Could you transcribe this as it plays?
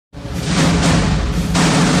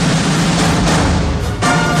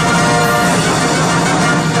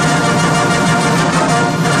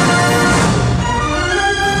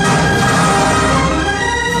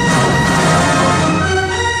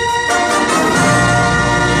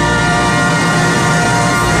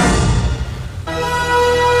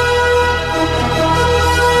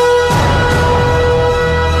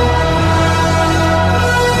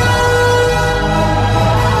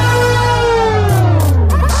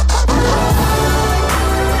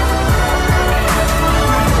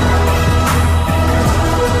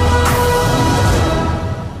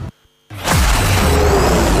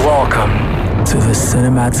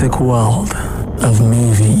cinematic world of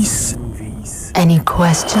movies. Any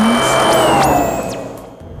questions?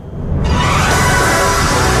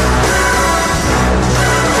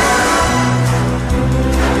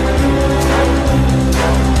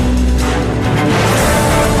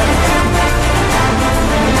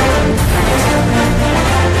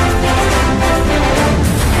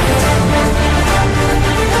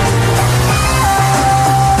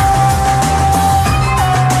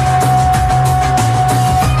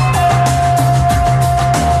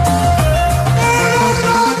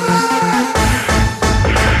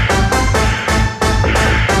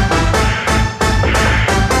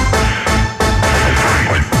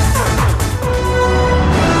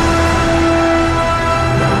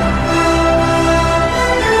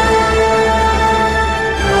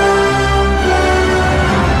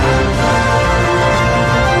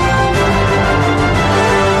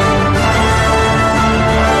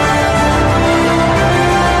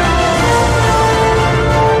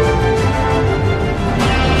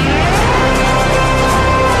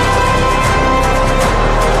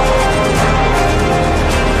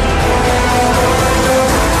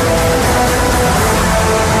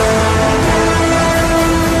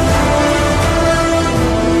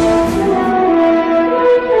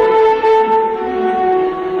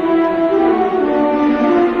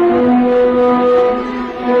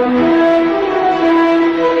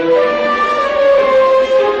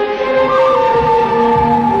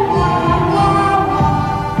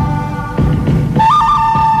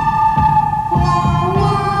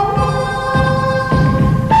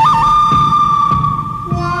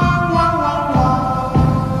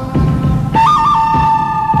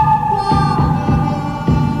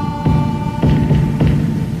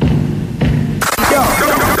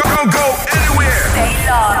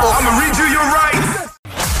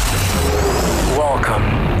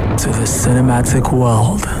 Cinematic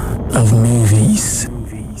world of movies.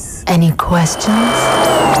 Any questions?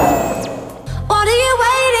 What are you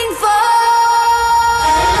waiting for?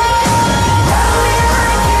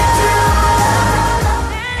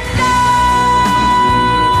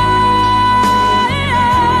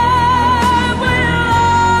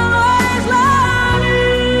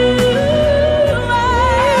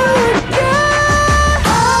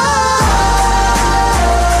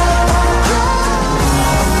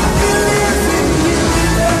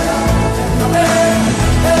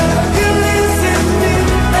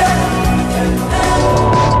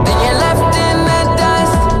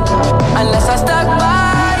 Unless I stuck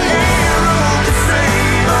by you.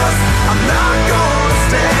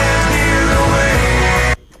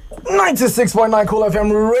 96.9 Cool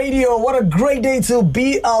FM Radio. What a great day to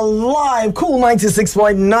be alive. Cool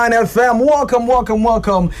 96.9 FM.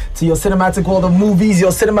 Welcome to your cinematic world of movies,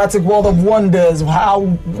 your cinematic world of wonders.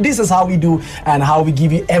 This is how we do and how we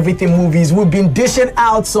give you everything movies. We've been dishing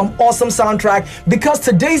out some awesome soundtrack because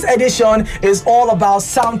today's edition is all about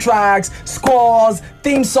soundtracks, scores,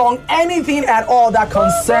 theme song, anything at all that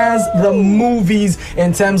concerns the movies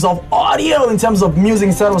in terms of audio, in terms of music,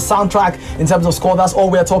 instead of soundtrack, in terms of score. That's all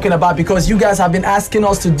we're talking about because you guys have been asking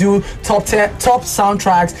us to do top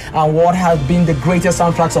soundtracks and what have been the greatest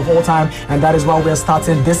soundtracks of all time, and that is why we're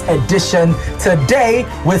starting this edition today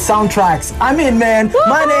with soundtracks. I'm in, man. Woo-hoo!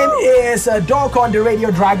 My name is Dorcon, the Radio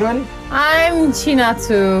Dragon. I'm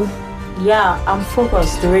Chinatu. Yeah, I'm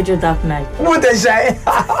Focused, the Radio Dark Knight. What the shit?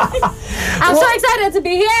 I'm so excited to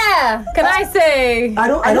be here. Can I say? I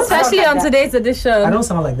don't especially like on that. Today's edition. I don't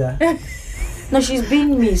sound like that. No, she's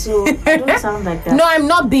being me, so I don't sound like that. No, I'm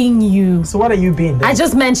not being you. So what are you being then? I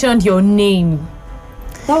just mentioned your name.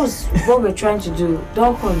 That was what we're trying to do.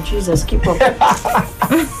 Dorcon, Jesus, keep up.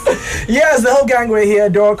 Yes, the whole gang we're here.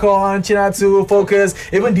 Dorcon, Chinatu, Focus,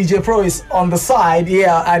 even DJ Pro is on the side,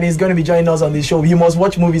 and he's going to be joining us on this show. You must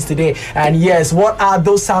watch movies today. And yes, what are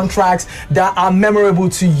those soundtracks that are memorable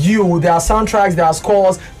to you? There are soundtracks, there are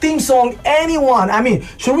scores, theme song, anyone. I mean,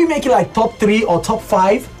 should we make it like top 3 or top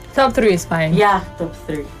 5? Top 3 is fine. Yeah, top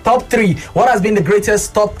 3. Top 3. What has been the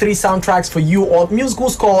greatest top 3 soundtracks for you, or musical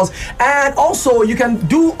scores? And also, you can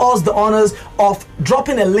do us the honors of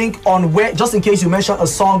dropping a link on where, just in case you mention a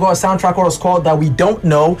song or a soundtrack or a score that we don't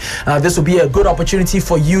know. This will be a good opportunity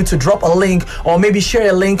for you to drop a link or maybe share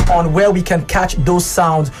a link on where we can catch those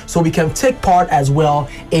sounds so we can take part as well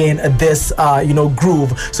in this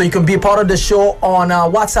groove. So you can be part of the show on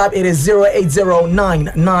WhatsApp. It is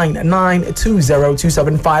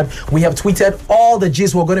 08099920275. Live. We have tweeted all the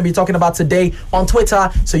gist we're going to be talking about today on Twitter.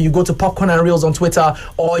 So you go to Popcorn and Reels on Twitter,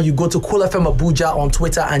 or you go to Cool FM Abuja on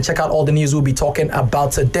Twitter and check out all the news we'll be talking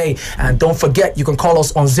about today. And don't forget, you can call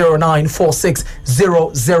us on 0946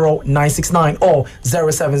 00969 or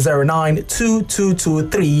 0709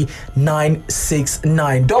 2223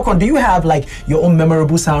 969. Dokon, do you have like your own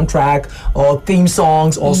memorable soundtrack or theme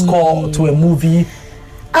songs or score to a movie?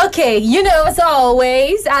 Okay, as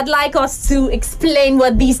always, I'd like us to explain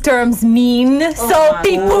what these terms mean. So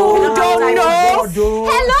people who don't know.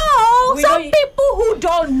 Hello! Some people who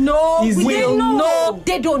don't know.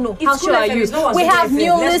 They don't know. How sure are you? We have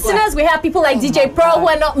new listeners. We have people like DJ Pro who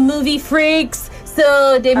are not movie freaks.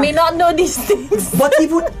 So they may not know these things. But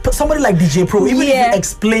even somebody like DJ Pro, even if you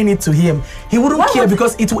explain it to him, he wouldn't care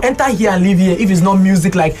because it will enter here and leave here if it's not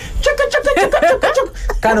music like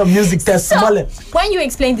kind of music test. So, when you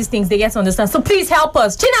explain these things, they get to understand. So please help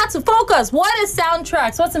us. Chinatu, focus. What is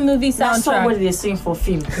soundtracks? What's a movie soundtrack? That's what they're saying for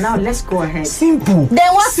film. Now let's go ahead. Simple.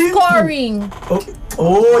 Then what's scoring?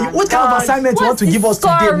 What kind of assignment you want to give us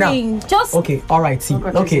today now? Just okay, all right. See,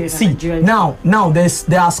 now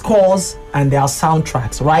there are scores and there are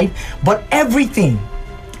soundtracks, right? But everything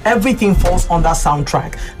falls under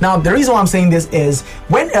soundtrack. Now, the reason why I'm saying this is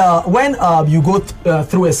when you go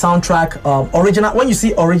through a soundtrack, original. When you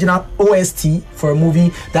see original OST for a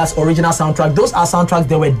movie, that's original soundtrack. Those are soundtracks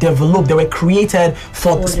that were developed, they were created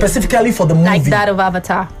specifically for the movie. Like that of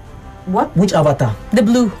Avatar. What? Which Avatar? The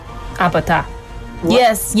blue Avatar. What?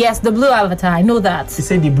 Yes, the blue Avatar. I know that. He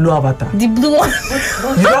said the blue Avatar. The blue one.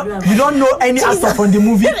 You don't know any actor from the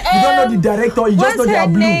movie. You don't know the director. You just know they are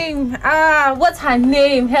blue. What's her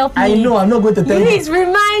name? Help me. I know. I'm not going to tell you. Please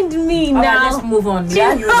remind me now. Right, let's move on.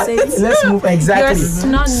 Yeah, you say it. Let's move exactly.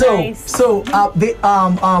 You're not nice. So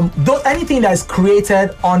anything that is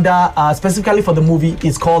created under specifically for the movie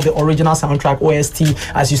is called the original soundtrack, OST,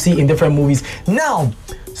 as you see in different movies. Now,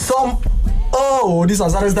 this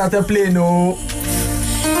has already started playing.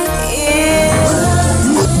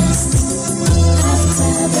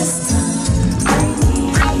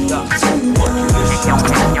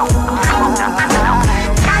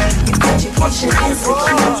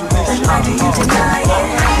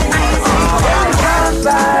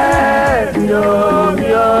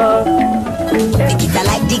 Nikita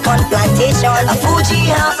like the corn plantation, a Fuji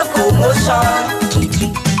house of commotion.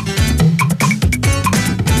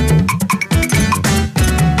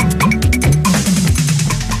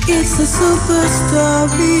 It's a super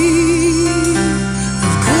story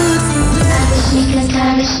of good food.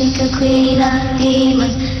 Karishika, queen of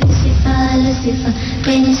demons. Lucifer,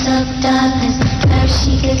 prince of darkness.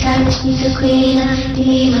 Karishika, queen of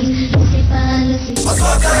demons.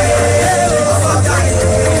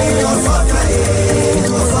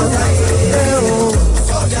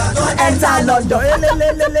 Enter London.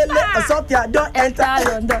 Don't enter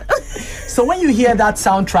London. So when you hear that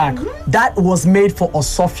soundtrack, that was made for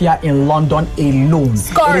Osofia in London alone.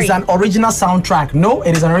 Scoring. It is an original soundtrack. No,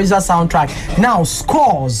 it is an original soundtrack. Now,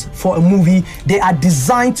 scores for a movie, they are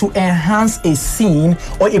designed to enhance a scene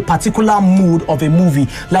or a particular mood of a movie.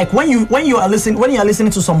 Like when you are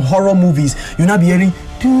listening to some horror movies, you'll not be hearing,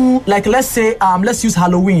 like let's use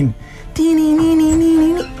Halloween.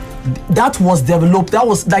 That was developed. That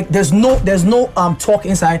was like there's no talk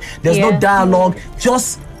inside. There's no dialogue.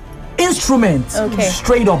 Just instruments,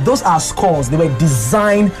 straight up. Those are scores. They were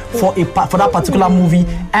designed for that particular movie,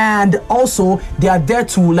 and also they are there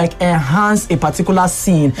to like enhance a particular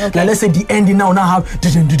scene. Like let's say the ending now have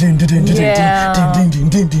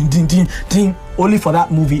only for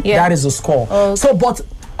that movie. That is a score. So, but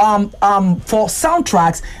for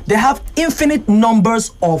soundtracks, they have infinite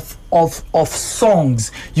numbers of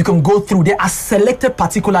songs you can go through. They are selected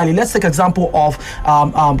particularly. Let's take example of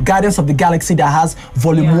Guardians of the Galaxy that has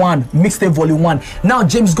Volume 1, Mixtape Volume 1. Now,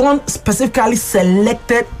 James Gunn specifically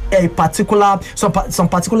selected some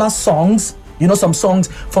particular songs. Some songs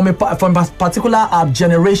from a particular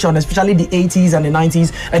generation, especially the 80s and the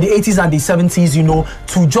 90s, and the 80s and the 70s,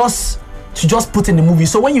 to just put in the movie.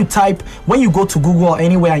 So when you go to Google or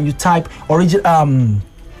anywhere and you type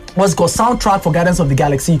what's called soundtrack for Guardians of the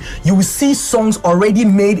Galaxy, you will see songs already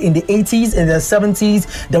made in the 80s and the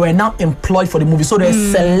 70s that were now employed for the movie. So they're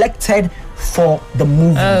selected for the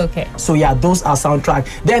movie. So yeah, those are soundtrack.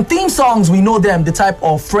 Then theme songs, we know them, the type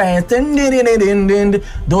of Friends.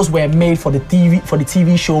 Those were made for the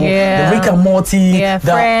TV show, the Rick and Morty, the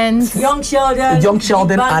Friends, Young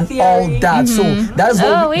Sheldon, and all that. So that's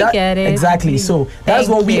what we get it. Exactly. So that's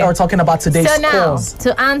what we are talking about today. So now,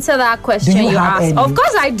 to answer that question you asked, any? Of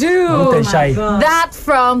course I do. That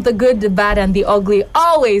from The Good, the Bad, and the Ugly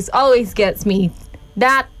always gets me.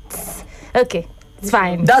 That's okay. It's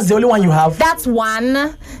fine. That's the only one you have. That's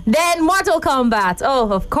one. Then Mortal Kombat.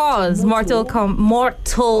 Oh, of course. Mortal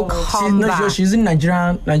Kombat. She's using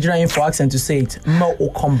Nigerian for accent to say it.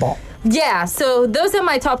 Mortal Kombat. Yeah, so those are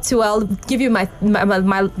my top two. I'll give you my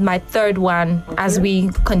third one as we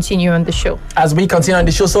continue on the show.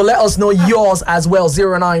 So let us know yours as well.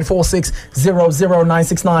 0946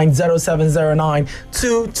 00969 0709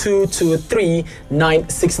 2223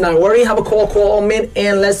 969. We already have a call in,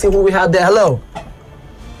 and let's see who we have there. Hello.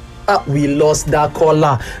 We lost that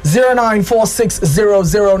caller. 0946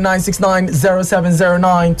 00969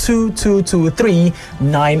 0709 2223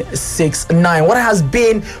 969.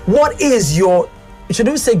 What is your, should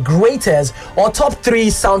we say, greatest or top 3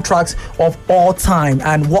 soundtracks of all time,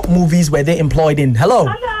 and what movies were they employed in? Hello.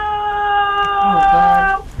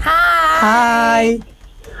 Hi.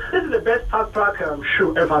 This is the best soundtrack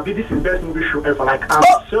show ever. This is the best movie show ever. Like, I'm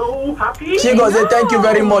so happy. She goes, thank you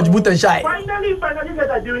very much, Boot and Shy. Finally, you guys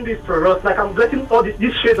are doing this for us. Like, I'm getting all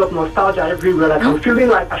these shades of nostalgia everywhere. Like, I'm feeling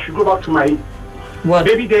like I should go back to my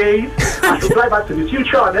baby days. I should fly back to the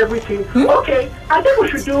future and everything. Okay, I think we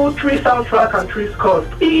should do 3 soundtracks and 3 scores,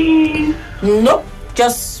 please. Nope,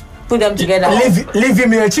 just put them together. Leave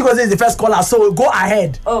him here. Chico is the first caller, so go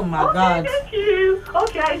ahead. Oh my God. Thank you.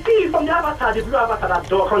 Okay, I see from the avatar, the blue avatar that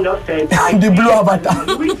Doc on your said. The blue avatar.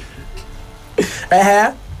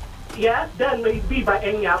 Yeah, then maybe by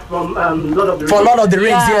Enya from Lord of the Rings. For Lord of the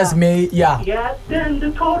Rings, yes, yeah. Yeah, then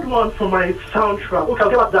the third one for my soundtrack. Okay, I'll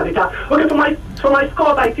get back to that later. Okay, for my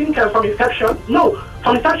scores, I think from Inception. No,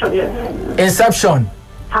 from Inception, yes. Inception.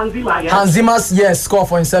 Hans Zimmer, yes. Hans Zimmer's, yes, score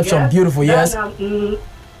for Inception. Yeah. Beautiful, yes. Then,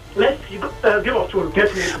 let's Game of Thrones,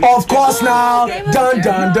 definitely. Of course now. Dun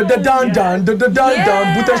dun dun dun dun dun dun dun dun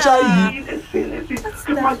dun. Butashayi.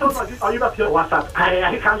 My thoughts on this. Are you not your WhatsApp?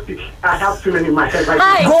 I can't speak. I have too many in my head right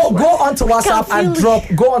now. Go onto WhatsApp and drop.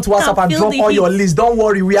 Go onto WhatsApp and drop all your list. Don't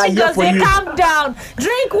worry, we are here for you. Calm down.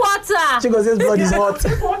 Drink water. Chico says blood is hot.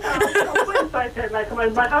 I'm so excited. Like my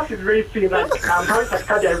heart is racing. Like I'm having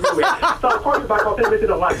tachycardia everywhere. So I'll call you back. I'll send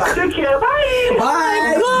it on WhatsApp. Take care. Bye.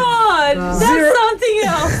 Bye. God, that's something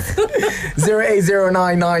else.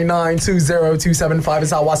 08099920275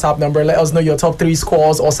 is our WhatsApp number. Let us know your top 3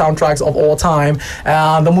 scores or soundtracks of all time.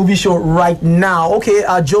 The movie show right now. Okay,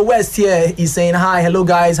 Joe West here is saying hi. Hello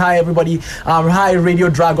guys. Hi everybody. Hi Radio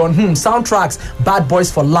Dragon. Soundtracks: Bad Boys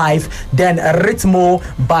for Life. Then Ritmo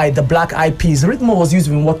by the Black Eyed Peas. Ritmo was used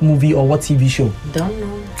in what movie or what TV show? Don't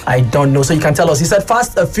know. I don't know. So you can tell us. He said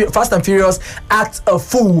Fast and Furious Act a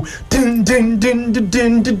Fool. Dun, dun, dun, dun,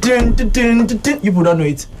 dun, dun, dun, dun, dun, dun. You don't know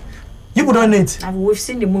it. You don't know it. We've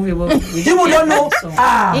seen the movie, but you don't know.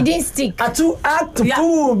 It didn't stick. Act a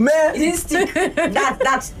fool, man. It didn't stick.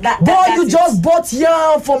 That. Boy, you just bought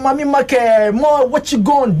yarn for Mami Make. More, what you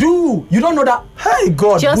gonna do? You don't know that. Hey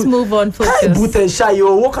God. Just move on, focus. Hey, Bute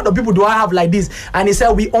Shayo. What kind of people do I have like this? And he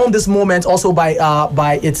said we own this moment also by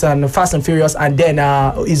it's Fast and Furious, and then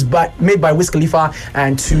is made by Wiz Khalifa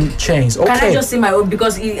and 2 Chainz. Okay. Can I just say my own,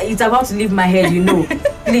 because it's about to leave my head, you know.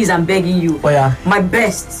 Please, I'm begging you. Oh yeah. My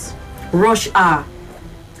best. Rush R.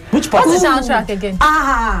 Which part? What's the soundtrack again?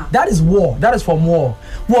 That is War. That is from War.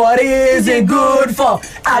 What is it good for?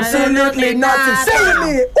 Absolutely nothing. Say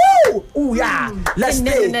me. Ooh, yeah. Let's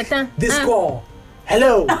take this call.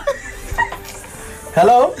 Hello.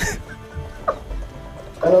 Hello.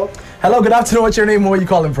 Hello. Good afternoon. What's your name? Where are you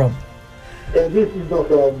calling from? This is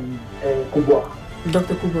Dr. Kubwa.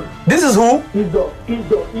 Dr. Kubwa. This is who? Isdor.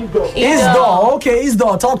 Okay,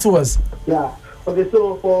 Isdor. Talk to us. Yeah. Okay,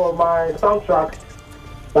 so for my soundtrack,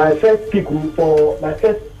 my first pick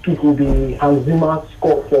will be Hans Zimmer's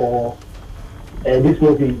score for this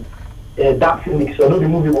movie, Dark Phoenix. Although the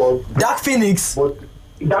movie was Dark Phoenix. But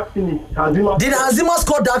Dark Phoenix, Hans Zimmer. Did Hans Zimmer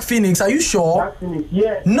score Dark Phoenix? Are you sure? Dark Phoenix,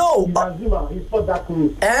 yeah. No. Hans Zimmer, he scored Dark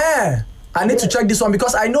Phoenix. I need to check this one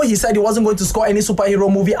because I know he said he wasn't going to score any superhero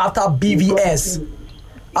movie after BVS.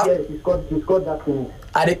 He scored Dark Phoenix.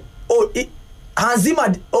 Hans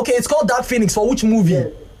Zimmer, okay, it's called Dark Phoenix. For which movie?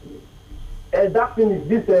 Yes. Dark Phoenix,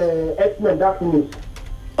 this X-Men Dark Phoenix.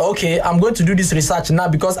 Okay, I'm going to do this research now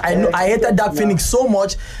because I hated Dark Phoenix so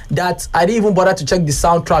much that I didn't even bother to check the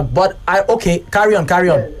soundtrack. But carry on.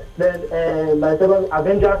 Then my second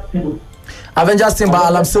Avengers team. Avengers team by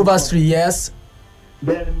Alan Silverstreet, yes.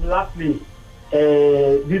 Then lastly,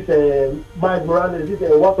 this Miles Morales, this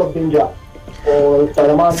What of Danger.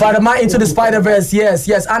 Spider-Man Into the Spider-Verse, yes.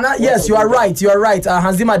 And yes, you are right.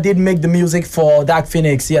 Hans Zimmer did make the music for Dark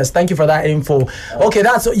Phoenix. Yes, thank you for that info. Okay,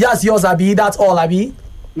 that's yours, Abi. That's all, Abi.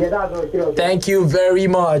 Yeah, that's okay. Thank you very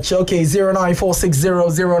much. Okay,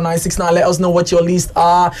 0946000969. Let us know what your list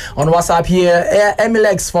are on WhatsApp here.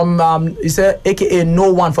 Emilex from he said, aka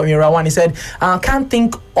No One from Area 1. He said, can't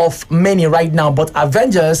think of many right now, but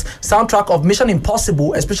Avengers soundtrack of Mission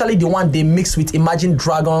Impossible, especially the one they mix with Imagine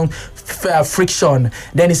Dragon Friction.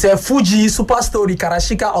 Then he said Fuji, Super Story,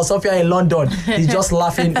 Karashika, or Sophia in London. He's just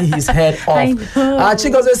laughing his head off.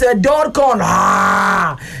 Chicos said, Dorcon,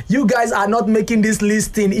 you guys are not making this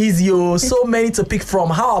listing easy. So many to pick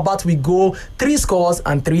from. How about we go 3 scores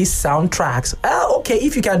and 3 soundtracks? Okay,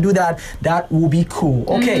 if you can do that, that will be cool.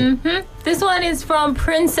 Okay. This one is from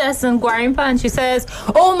Princess and Guarimpa, and she says,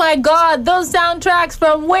 oh my god, those soundtracks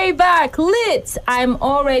from way back, lit. I'm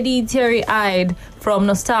already teary-eyed from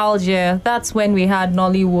nostalgia. That's when we had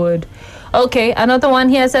Nollywood. Okay, another one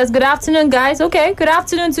here says, good afternoon, guys. Okay, good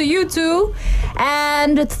afternoon to you too.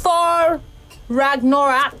 And Thor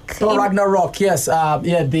Ragnarok. Thor Ragnarok, yes.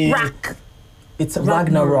 The Rack. It's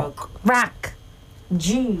Ragnarok. Rack.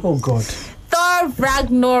 G. Oh god. Thor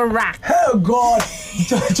Ragnarok. Oh god.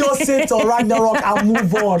 Just say Thor Ragnarok and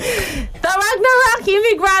move on. The Ragnarok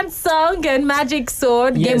Immigrant Song and Magic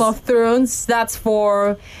Sword, Yes. Game of Thrones. That's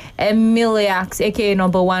for Emiliax, aka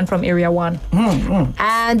number 1 from Area 1.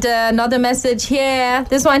 And another message here.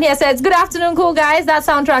 This one here says, good afternoon, cool guys. That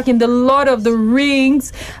soundtrack in The Lord of the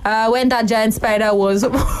Rings, when that giant spider was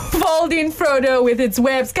folding Frodo with its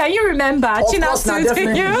webs. Can you remember? Of course, now,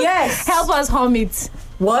 definitely. Yes. Help us hum it.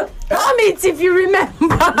 What? Hum it if you remember.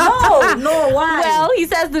 No, why? Well, he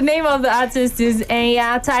says the name of the artist is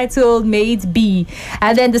Enya, titled Mate B.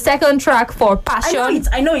 And then the second track for Passion.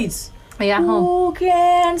 I know it. Yeah, Who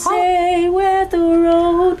can say where the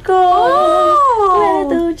road goes? Where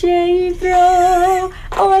the J throw?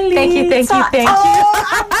 Thank you.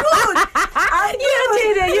 I'm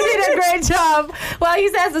good. You did a great job. Well, he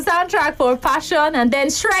says the soundtrack for Passion, and then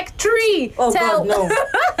Shrek 3. Oh, God, no.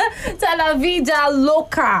 Tel La Vida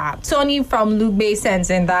Loca. Tony from Luke Bay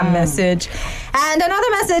sends in that message. And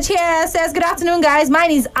another message here says, good afternoon, guys.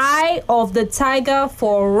 Mine is Eye of the Tiger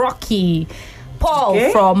for Rocky. Paul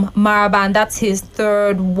from Maraban, that's his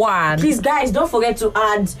third one. Please, guys, don't forget to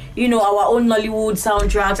add, our own Nollywood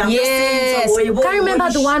soundtracks. Yes. Just saying, Can't remember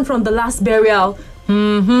the one from The Last Burial.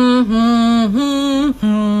 No,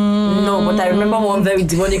 but I remember one very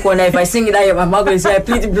demonic one. If I sing it out, my mouth will say, I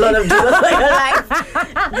plead the blood of Jesus.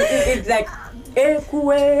 It's like,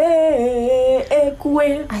 Ekwe.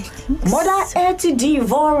 I think Mother Eti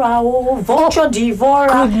Devora, Vulture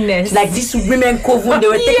Devora. Goodness. Like these women coven, they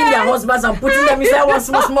were taking their husbands and putting them inside one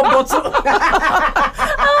small bottle. Oh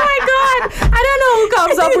my god, I don't know who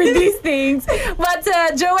comes up with these things. But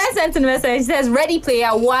Joanne sent a message. She says, Ready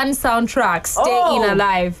Player One soundtrack, Stay In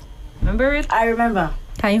Alive. Remember it? I remember.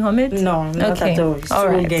 Can you hum it? No, not at all. It's all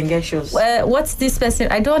right. Get shows. What's this person?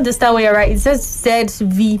 I don't understand what you're writing. It says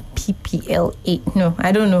ZVPPL8. No,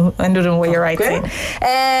 I don't know. I don't know what you're writing.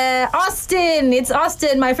 Austin. It's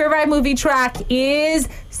Austin. My favorite movie track is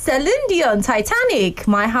Celine Dion, Titanic.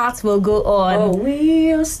 My heart will go on. Oh,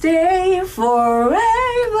 we'll stay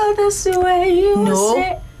forever this way. You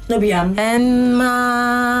say. No, Biam. And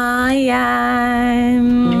my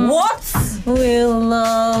what? Will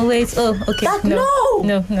always. Oh, okay. No,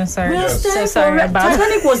 sorry. We'll so sorry about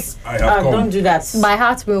Titanic was. Don't do that. My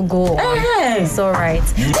heart will go on. It's all right.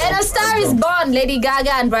 Then A Star Is Born, Lady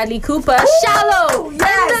Gaga and Bradley Cooper. Shallow.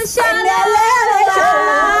 Yes.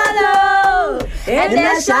 And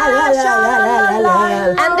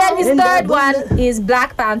then his third one is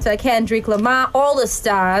Black Panther, Kendrick Lamar, All the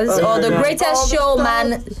Stars, or The Greatest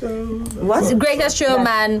Showman. What? The Greatest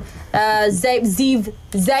Showman,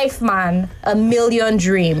 Zeifman, A Million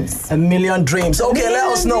Dreams. A Million Dreams. Okay,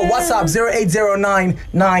 let us know. WhatsApp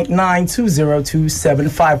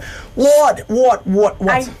 080999202275. What?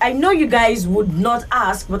 I know you guys would not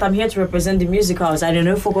ask, but I'm here to represent the musicals. I don't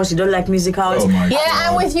know, Focus, you don't like musicals.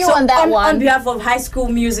 I'm with you on that one. On behalf of High School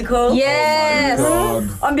Musical. Yes.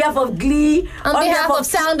 On behalf of Glee. On behalf of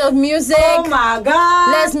Sound of Music. Oh my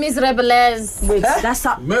God. Les Miserables. Wait, that's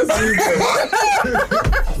how.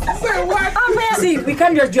 See, we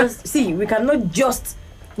can't we cannot just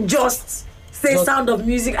say Sound of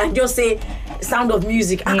Music and just say Sound of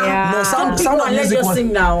Music. Yeah. No, Sound of Let's Music. just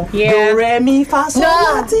sing now. Yeah. Do, re, mi, fa, sol,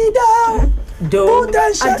 la, ti, do. Do,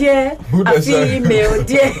 a dear, a female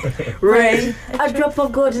dear, rain, a drop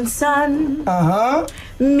of golden sun.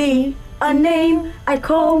 Me, a name I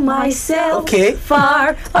call myself. Okay.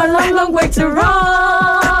 Far, a long, long way to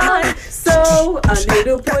run. So a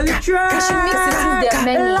little poetry. She mixes their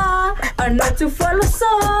menu. A note to follow. So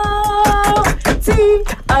tea,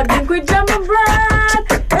 a drink with jam and bread,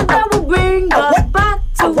 and that will bring us back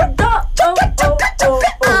to the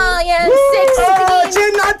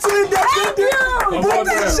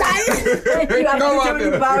I'm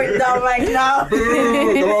literally bowing down right now.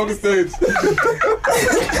 Come on the stage.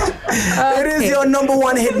 It is your number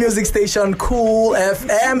one hit music station, Cool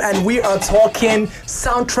FM, and we are talking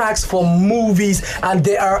soundtracks for movies, and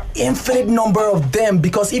there are infinite number of them.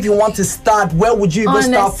 Because if you want to start, where would you even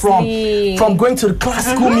start from? From going to the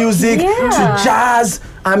classical music to jazz.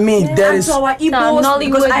 I mean, there is our Igbos,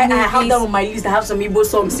 because I have that on my list. I have some Igbo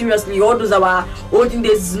songs. Seriously, all those our olden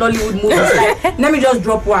days Nollywood movies. Like, let me just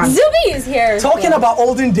drop one. Zubi is here. Talking about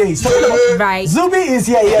olden days. Right. Zubi is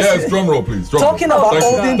here. Yes, drum roll, please. Talking about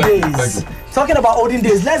olden days. Thank you. Talking about olden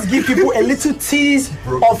days. Let's give people a little tease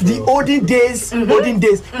of the olden days. Olden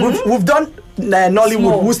days. We've done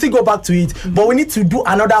Nollywood. We'll still go back to it, but we need to do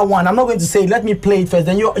another one. I'm not going to say it. Let me play it first.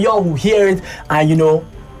 Then y'all will hear it, and you know.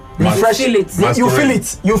 Refresh it. You feel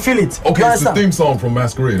it. You feel it. Okay, it's the theme song from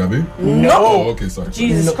Masquerade, have you? No. Oh, okay, sorry.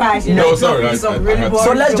 Jesus Christ. No, sorry. I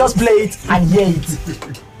so let's just play it and hear it.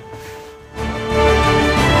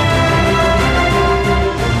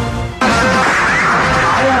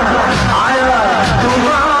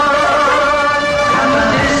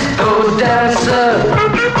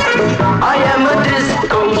 I am a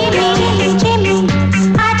disco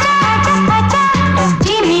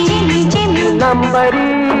नंबरी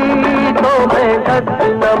तो मैं 10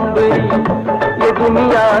 नंबरी ये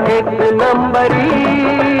दुनिया एक नंबरी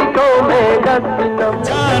तो मैं 10 नंबरी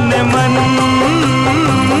जाने मन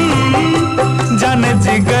जाने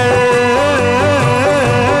जिगर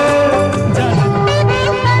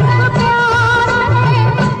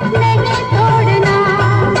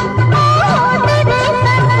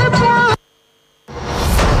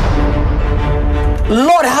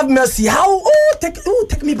Lord have mercy. How?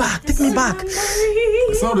 Take me back. Take me back.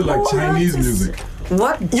 It sounded like Chinese music.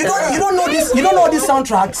 What? You don't know this? You don't know these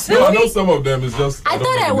soundtracks? No, I know some of them. It's just I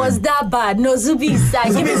thought I was that bad. No, Zubi.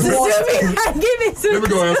 Give it to Zubi. Give it to Let me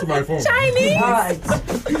go answer my phone. Chinese. All right.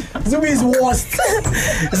 Zubi is worst.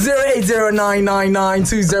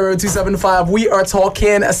 08099920275. We are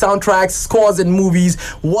talking soundtracks, scores, and movies.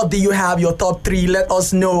 What do you have? Your top 3? Let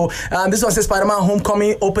us know. This one says Spider-Man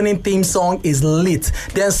Homecoming opening theme song is lit.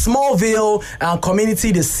 Then Smallville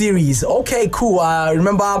Community the series. Okay, cool.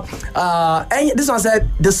 Remember, and this one said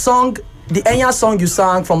the Enya song you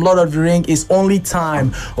sang from Lord of the Ring is Only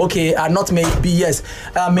Time. Okay, not Maybe. Yes,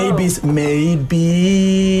 maybe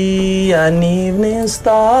an evening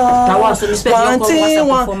star.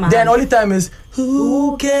 Then Only Time is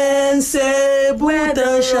who can say but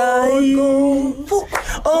the shy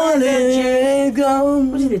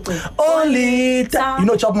only time. You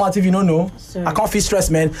know Chop Martin, you don't know. Sorry. I can't feel stress,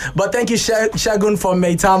 man. But thank you, Shagun from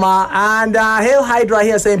Maitama. And Hail Hydra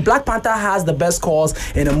here saying Black Panther has the best scores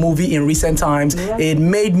in a movie in recent times. Yeah. It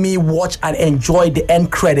made me watch and enjoy the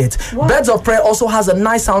end credit. What? Birds of Prey also has a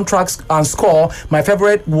nice soundtrack and score. My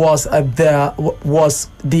favorite was the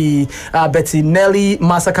Bettinelli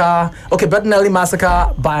Massacre. Okay, Bettinelli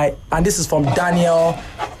Massacre and this is from Daniel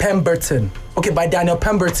Pemberton. Okay, by Daniel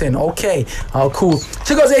Pemberton. Okay, cool.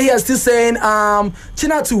 Chigoze here still saying,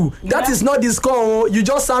 Chinatu, that is not the score. You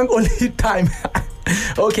just sang Only Time.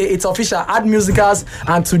 Okay, it's official. Add musicals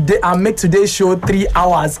and make today's show 3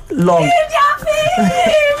 hours long.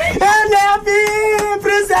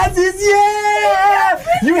 Princess is here.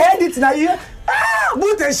 You heard it now, yeah?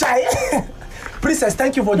 Boot and shy. Princess,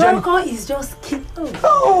 thank you for joining. Dokon is just killing us.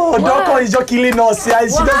 Dokon is just killing us. Yeah, she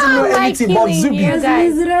doesn't know anything about Zubi.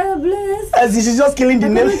 As she's just killing the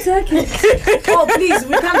name. Oh, please,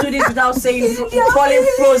 we can't do this without saying calling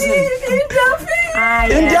Frozen.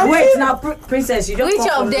 Wait, now, Princess, you don't. Which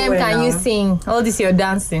of them can you sing? Oh, this you're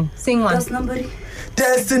dancing. Sing one. That's somebody.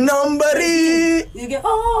 There's the number. You get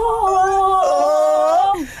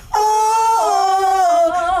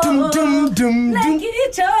dum dum dum like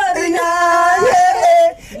each other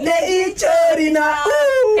now.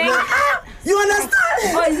 You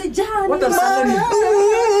understand? Oh, is it Johnny? What does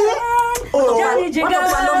Johnny Jigga?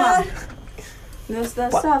 Mr.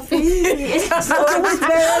 Safi.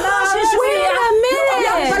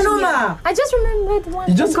 I just remembered one.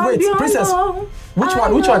 You just wait, Princess. Which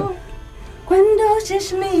one? Which one?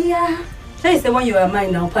 That is the one you are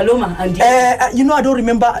mine now, Paloma and you know I don't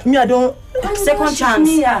remember. Me, I don't. Second chance.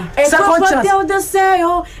 Second chance.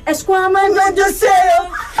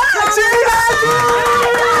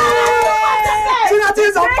 Tina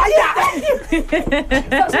is on fire.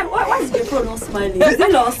 Why is the pro not smiling? Is he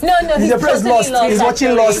lost? No, He's totally lost. He's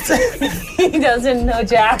watching Lost. He doesn't know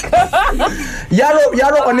Jack.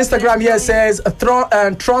 Yaro on Instagram here says Tron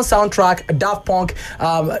soundtrack, Daft Punk,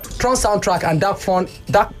 Tron soundtrack and Daft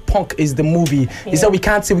Punk is the movie. He said we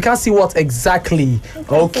can't see what exactly.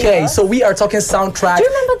 Okay, so we are talking soundtrack. Do you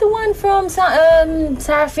remember the one from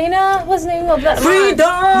Sarafina? What's the name of that?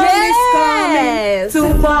 Freedom is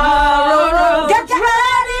coming tomorrow. Get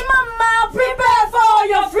ready, mama. Prepare for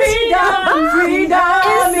your freedom.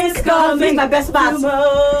 Freedom is coming. My best part.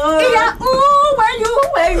 Yeah, where you?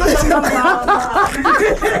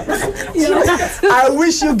 I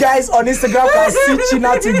wish you guys on Instagram can see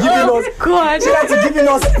China to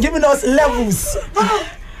giving us levels.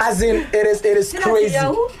 As in, it is crazy.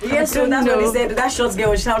 Yes, so that's what he said. That short girl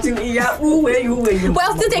was shouting, where you?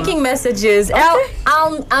 Well, still taking messages.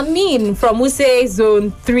 Amin from Wuse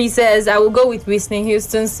Zone 3 says, I will go with Whitney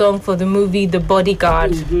Houston's song for the movie The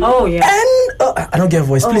Bodyguard. Mm-hmm. Oh, yeah. And, I don't get a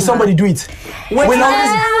voice. Please, somebody do it. She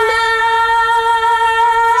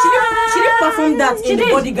didn't perform that in The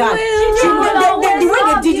Bodyguard. The way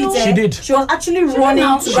they did it, she did. She was actually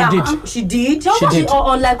running to that. She did.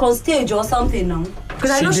 Or like on stage or something now.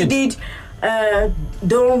 Because I know she did.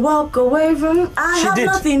 Don't walk away from. I have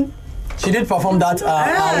nothing. She did perform that.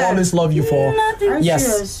 I'll always love you for. Nothing. Yes,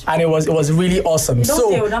 Serious. and it was really awesome.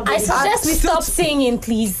 So I suggest we stop singing,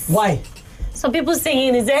 please. Why? Some people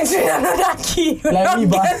singing is entering another key. Like me,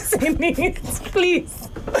 but please.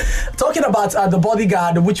 Talking about The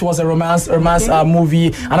Bodyguard, which was a romance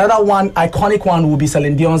movie. Another one, iconic one, will be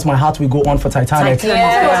Celine Dion's "My Heart Will Go On" for Titanic.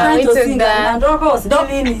 Yeah, we took that. And Dogo was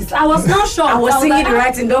I was not sure. I was singing the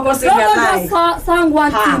right thing. Dogo sang sang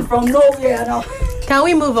one thing from nowhere. Can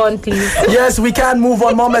we move on, please? Yes, we can move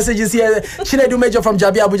on. More messages here. Chinedu Major from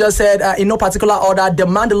Jabi Abuja said, in no particular order, the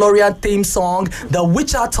Mandalorian theme song, The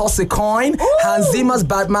Witcher Toss a Coin, Hans Zimmer's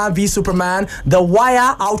Batman v Superman, The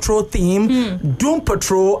Wire outro theme, Doom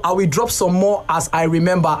Patrol. I will drop some more as I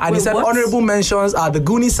remember. And he said, honorable mentions are the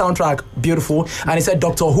Goonies soundtrack, beautiful. And he said,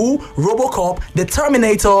 Doctor Who, RoboCop, The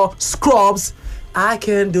Terminator, Scrubs. I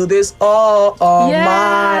can do this all on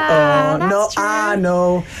my own. No, true. I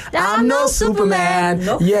know. I'm no Superman.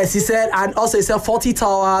 Nope. Yes, he said, and also he said 40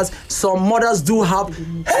 Towers. Some mothers do have.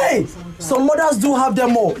 Hey! Some mothers do have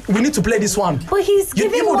them all. We need to play this one. But he's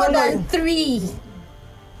giving more than 3.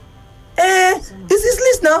 Is this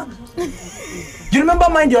list now? Do you remember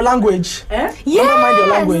Mind Your Language? Yeah. Mind Your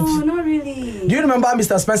Language? No, not really. Do you remember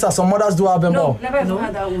Mr. Spencer? Some mothers do have them all. Never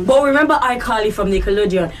heard that one. But remember iCarly from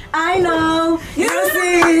Nickelodeon. I know, you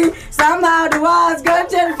see, somehow the world's gonna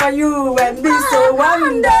change for you and be so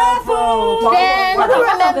wonderful. Then who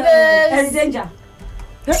remembers? Danger.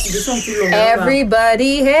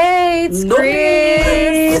 Everybody hates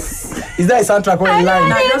Chris. Is that a soundtrack or a line?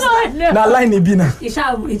 Now line Ibina. You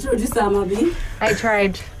shall introduce Amabi. I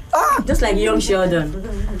tried. Just like young Sheldon.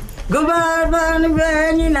 Goodbye,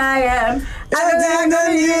 when I am. I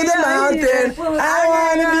can you the mountain. I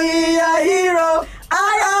wanna be a hero.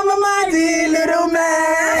 I am a mighty little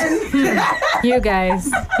man. You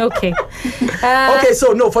guys, okay. Okay,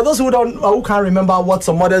 so no, for those who can't remember what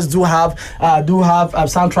some mothers do have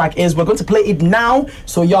soundtrack is, we're going to play it now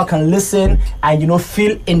so y'all can listen and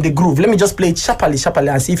feel in the groove. Let me just play it sharply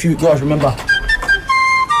and see if you guys remember.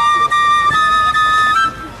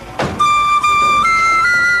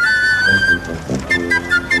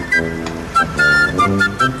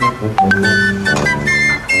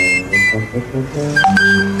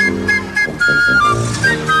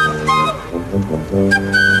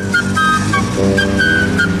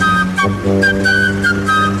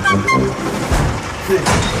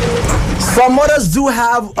 Some mothers do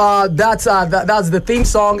have that's the theme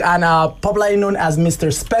song and popularly known as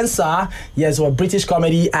Mr. Spencer. Yes, a British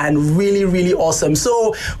comedy and really, really awesome.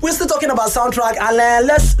 So we're still talking about soundtrack and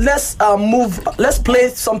let's play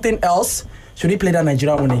something else. Should we play that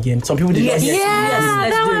Nigerian one again? Some people did not hear. Yeah,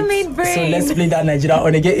 that one made brain. So let's play that Nigerian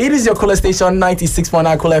one again. It is your Cool station,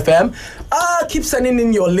 96.9 Cool FM. Keep sending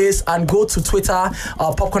in your list and go to Twitter,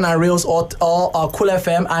 Popcorn and Reels or Cool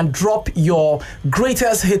FM and drop your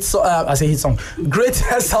greatest greatest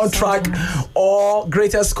soundtrack or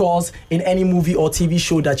greatest scores in any movie or TV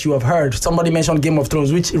show that you have heard. Somebody mentioned Game of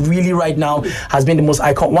Thrones, which really right now has been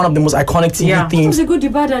one of the most iconic TV themes. It's a good, the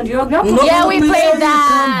bad, and the ugly. Yeah, we played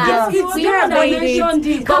that. But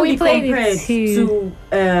we played it to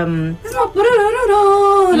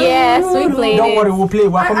yes, we played it. Don't worry, we'll play.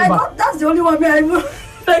 We're coming back. That's the only one where I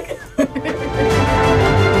like.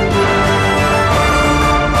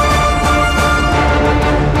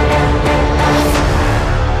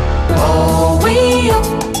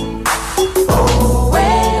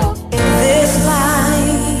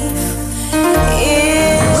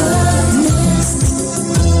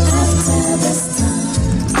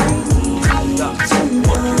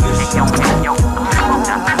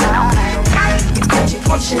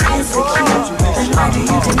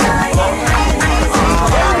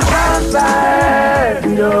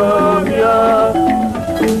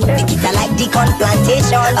 Nikita like the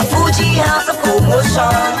plantation, a Fuji house of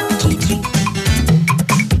commotion.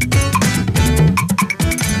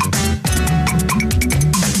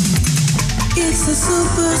 It's a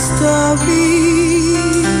super story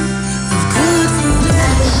of good food.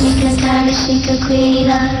 Karashika, queen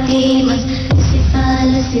of demons.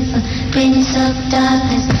 Lucifer, prince of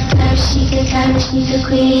darkness. Karashika,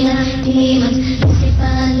 queen of demons.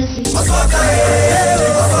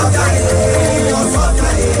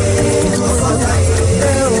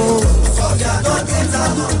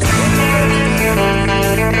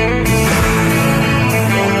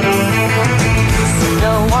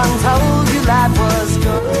 No one told you life was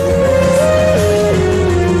good.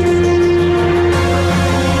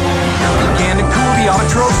 Began to cool, the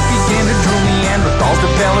autotrophs began to drool, Neanderthals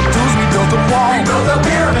developed tools, we built a wall. We built the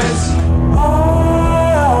pyramids.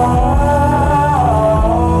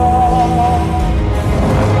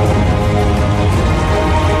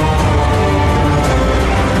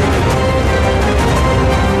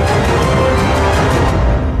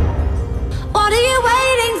 What are you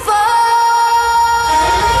waiting for?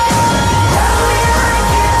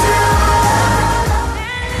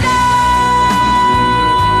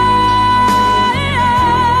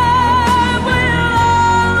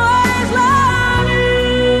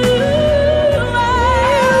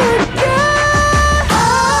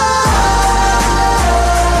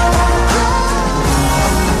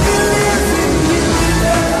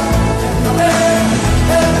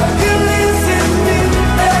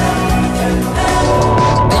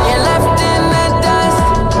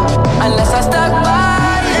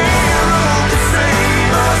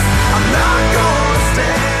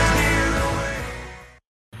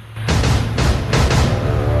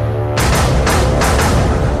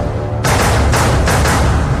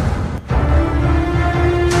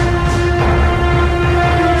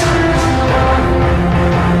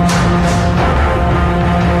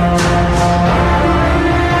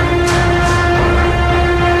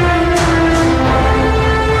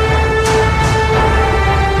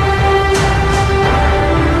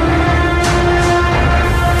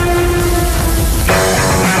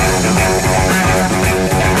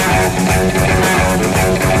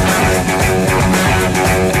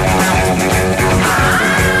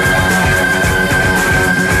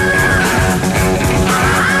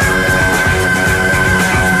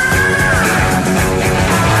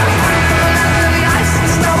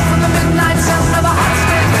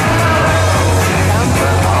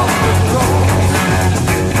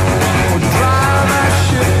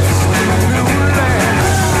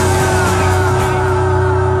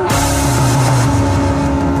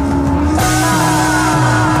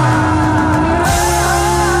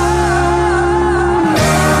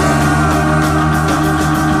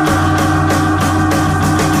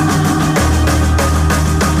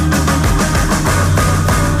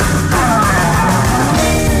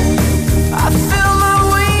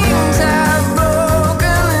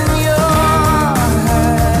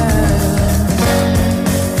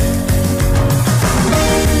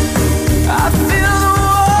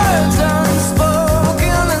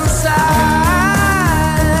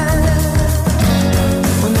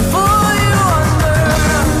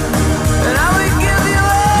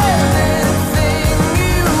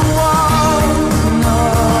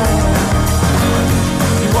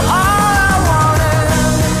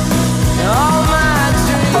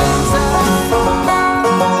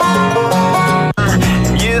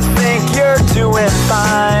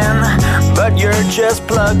 Just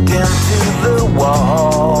plugged into the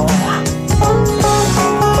wall.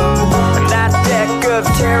 That deck of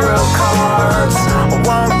tarot cards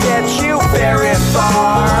won't get you very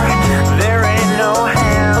far. There ain't no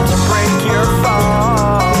hand to break your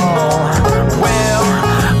fall. Well,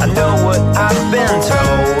 I know what I've been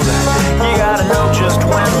told. You gotta know just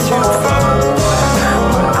when to fold.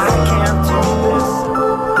 But I can't do this.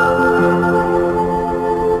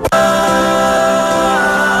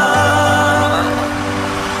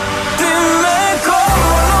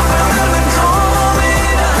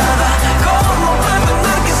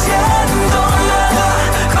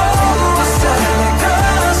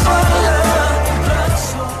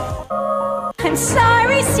 I'm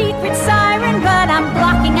sorry, secret siren, but I'm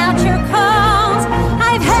blocking out your calls.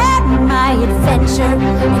 I've had my adventure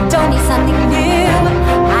and don't need something new.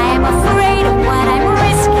 I am afraid of what I'm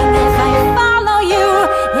risking if I follow you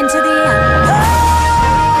into the unknown.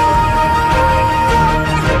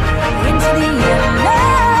 Into the unknown.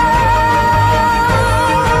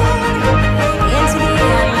 Into the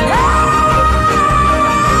unknown.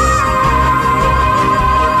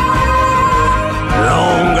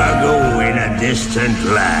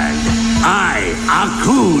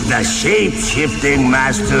 a shape-shifting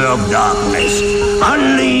master of darkness,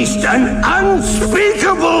 unleashed an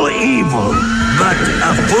unspeakable evil, but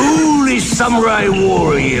a foolish samurai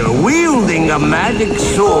warrior wielding a magic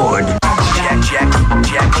sword. Check, check,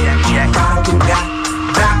 check, check, check.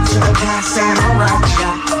 Back to the past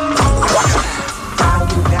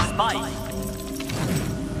Spice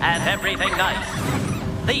and everything nice.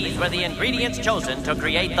 These were the ingredients chosen to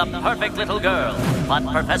create the perfect little girl. But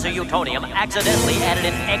Professor Utonium accidentally added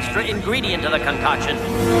an extra ingredient to the concoction,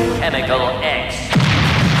 Chemical X.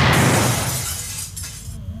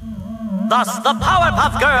 Thus, the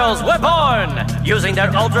Powerpuff Girls were born! Using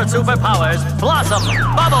their ultra superpowers, Blossom,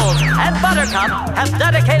 Bubbles, and Buttercup have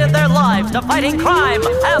dedicated their lives to fighting crime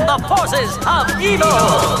and the forces of evil!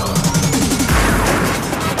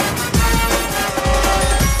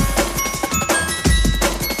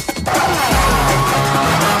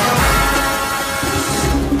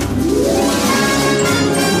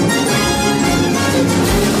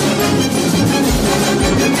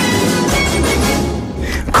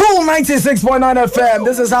 Cool 96.9 FM.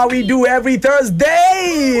 This is how we do every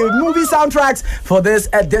Thursday. Movie soundtracks for this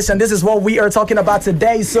edition. This is what we are talking about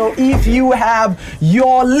today. So if you have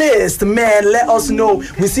your list, man, let us know.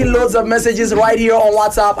 We see loads of messages right here on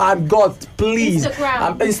WhatsApp. And God, please.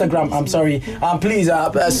 Instagram. I'm sorry. Please.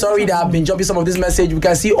 Sorry that I've been jumping some of this message. We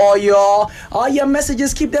can see all your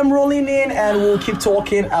messages. Keep them rolling in, and we'll keep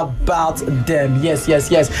talking about them. Yes.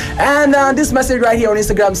 And this message right here on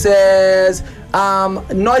Instagram says,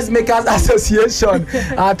 Noisemakers Association.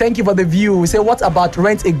 Thank you for the view. We say, what about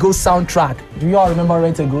Rent a Ghost soundtrack? Do you all remember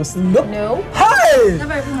Rent a Ghost? Nope. No. Hey!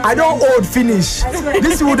 I don't old finish.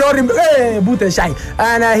 This would all remember. Hey, boot and shine.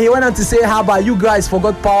 And he went on to say, how about you guys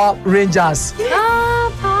forgot Power Rangers?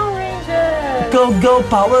 Power Rangers. Go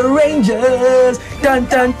Power Rangers. Dun,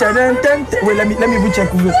 dun, dun, dun, dun. Wait, let me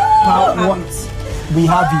check. We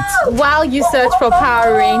have it. While you search for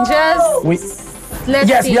Power Rangers.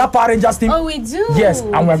 Yes, we have Power Rangers team. Oh, we do. Yes,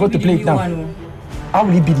 and we're going to play it now. How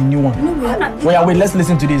will it be the new one? Wait, let's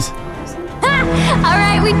listen to this.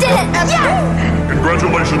 Alright, we did it! Yeah!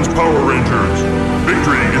 Congratulations, Power Rangers.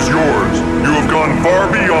 Victory is yours. You have gone far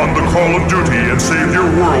beyond the call of duty and saved your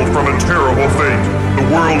world from a terrible fate. The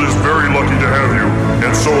world is very lucky to have you,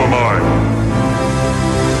 and so am I.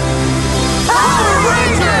 Power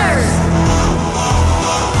Rangers!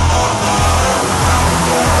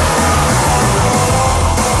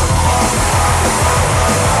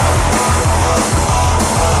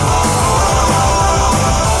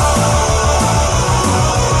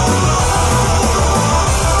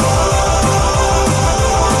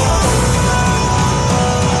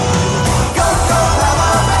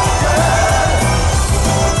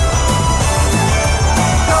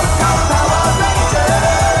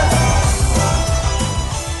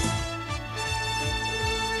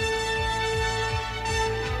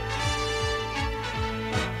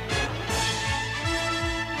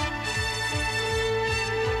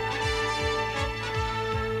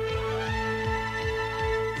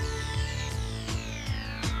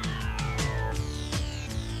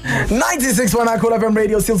 Cool FM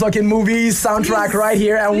Radio, still talking movies, soundtrack right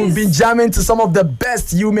here, and we've been jamming to some of the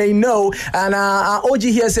best you may know. And OG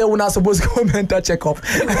here say we're not supposed to go mental checkup. OG,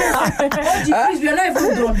 please, we are not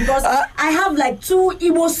even done because I have like 2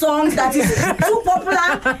 Igbo songs that is too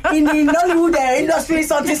popular in the Nollywood industry.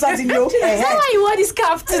 Something new. That's why you wore this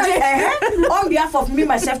scarf today. On behalf of me,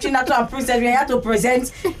 myself, Chinato, and Princess, we are here to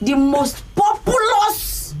present the most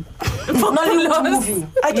populous Nollywood movie.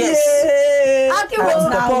 Yes.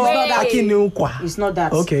 It's not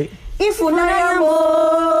that. Okay. Ifunayamo.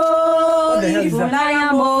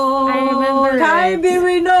 I remember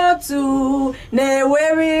Kaibiri no tu ne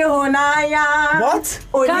weri honaya. What?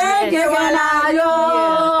 Onyeke walayo.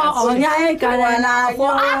 Onyeke walayo.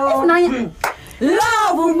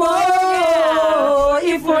 Love mo.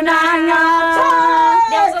 Ifunaya.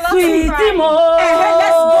 Sweetie mo.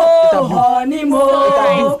 Let's go. Honey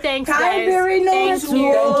mo. Thanks, Kaibiri no tu.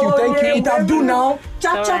 Thank you. It have do now. Cha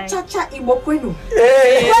Igbo kwenu.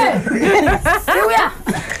 Hey. Here we are.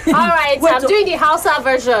 All right, I'm doing the Hausa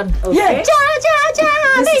version. Okay. Yeah. Ja.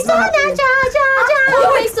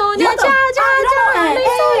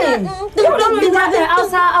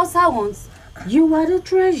 The Hausa ones. You are the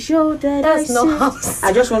treasure that That's I no see. house.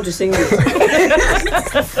 I just want to sing it.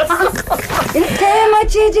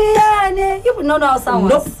 No, Hausa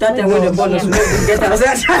ones. Nope, that time when the bonus no get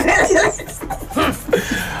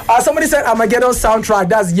somebody said Armageddon soundtrack.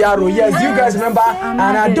 That's Yaro. Yes, you guys remember? And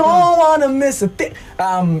I don't want to miss a thing.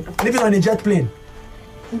 Living on a jet plane.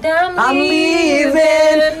 I'm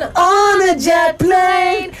leaving on a jet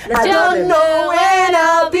plane. I don't know when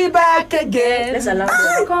I'll be back again. Let's allow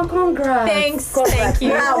them. Congrats. Thanks. Thank you.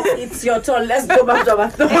 Now it's your turn. Let's go back to our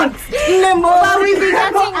thought. But we've been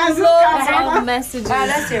getting loads of messages.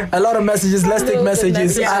 Let's hear. A lot of messages. Let's take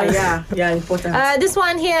messages. Yeah, important. This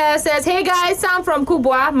one here says, "Hey guys, Sam from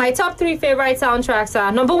Kubwa. My top 3 favorite soundtracks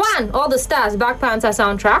are number 1, All the Stars, Black Panther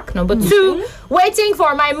soundtrack. Number 2, Waiting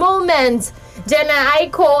for My Moment, Jenna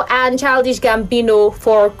Aiko and Childish Gambino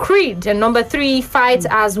for Creed. And number 3, Fight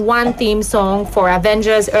as One theme song for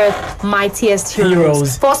Avengers Earth Mightiest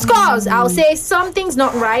Heroes. For scores, I'll say Something's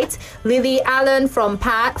Not Right, Lily Allen from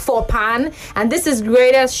for Pan, and This is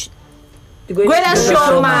Greatest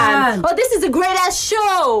Showman. Oh, this is the Greatest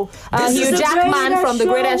Show. Hugh Jackman from The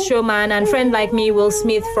Greatest Showman and Friend Like Me, Will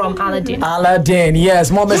Smith from Aladdin. Aladdin,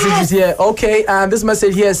 yes. More messages here. Okay, and this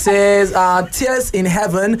message here says, Tears in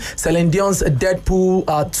Heaven, Celine Dion's Deadpool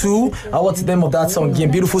 2. What's the name of that song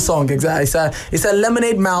again? Beautiful song. Exactly. It's a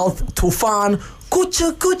Lemonade Mouth, Tufan,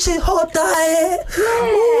 Kuchi Kuchi Hotae.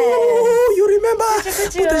 Ooh, you remember?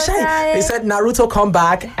 He said Naruto Come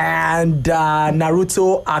Back and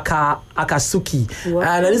Naruto Akatsuki. Wow.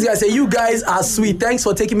 And this guy said, you guys are sweet. Thanks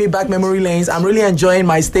for taking me back memory lanes. I'm really enjoying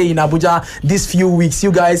my stay in Abuja these few weeks.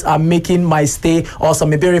 You guys are making my stay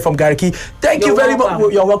awesome. Mebere from Gariki. Thank you very much.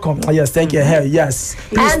 You're welcome. Yes, thank you. Yes.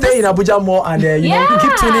 Please stay in Abuja more and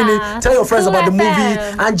keep tuning in. Tell your friends about the movie.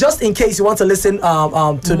 And just in case you want to listen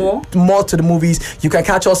more to the movies, you can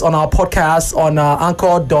catch us on our podcast on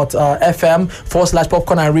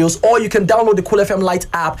anchor.fm/popcorn and reels, or you can download the Cool FM Lite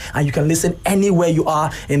app and you can listen anywhere you are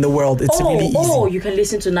in the world. It's really easy. Oh, you can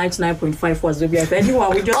listen to 99.5 for Zobia. If anyone,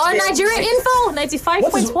 we just Nigeria Info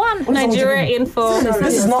 95.1 Nigeria Info.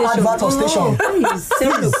 This is not advert or station. Let's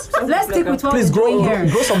stick with what please grow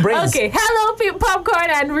some brains. Okay, hello Popcorn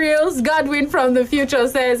and Reels. Godwin from the future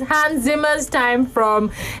says Hans Zimmer's Time from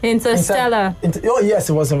Interstellar. Oh yes,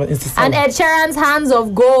 it was Interstellar. And Ed Sheeran's Hands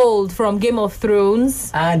of Gold from Game of Thrones.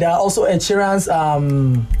 And also Ed Sheeran's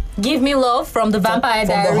Give Me Love from The Vampire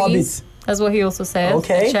Diaries. The Hobbit. That's what he also said.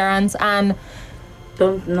 Okay. Ed Sheeran's and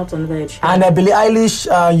not on the edge. And Billie Eilish,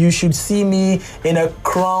 You Should See Me in a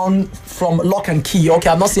Crown from Lock and Key. Okay,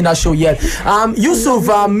 I've not seen that show yet. Yusuf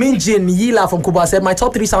Minjin Yila from Kuba said, my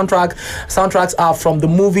top 3 soundtracks are from the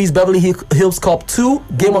movies Beverly Hills Cop 2,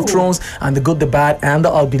 Game of Thrones, and The Good, the Bad, and the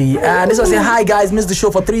Ugly. And this was saying, hi guys, missed the show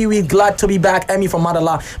for 3 weeks. Glad to be back. Emmy from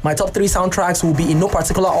Madala. My top 3 soundtracks will be in no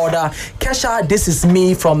particular order. Kesha, This Is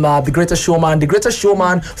Me from The Greatest Showman. The Greatest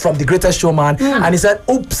Showman from The Greatest Showman. And he said,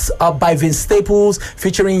 Oops by Vince Staples,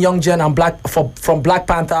 featuring Young Jen and from Black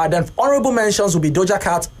Panther. Then honorable mentions will be Doja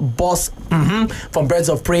Cat, Boss from Birds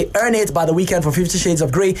of Prey, Earn It by The Weeknd for 50 Shades of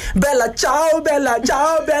Grey, Bella Ciao, Bella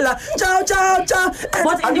Ciao, Bella Ciao, Ciao, Ciao.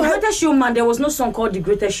 But in The Greatest Showman, there was no song called The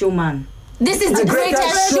Greatest Showman. This is the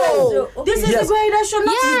greatest show. This is the greatest show,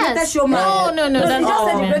 not the greatest showman. No. You just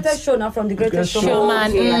said the greatest show, not from the greatest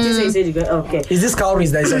showman. Okay. I just say the greatest. Okay. Is this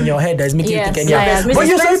calories that is on your head that is making you think? Yes. But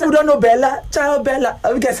you say people don't know Bella, Ciao, Bella.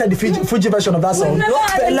 We can say the Fuji version of that song.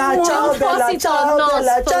 Bella, Ciao, Bella, Ciao,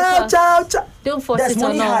 Bella, Ciao, Ciao, Ciao. Don't force it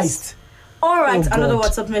on us. All right, another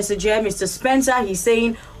WhatsApp message here, Mr. Spencer. He's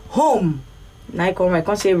saying, home. I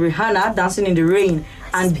can't say Rihanna, Dancing in the Rain,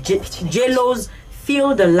 and J-Lo's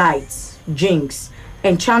Feel the Lights. Jinx.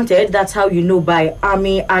 Enchanted, That's How You Know by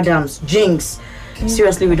Amy Adams. Jinx.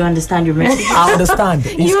 Seriously, we don't understand your message. I understand.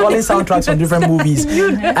 He's calling soundtracks from different movies.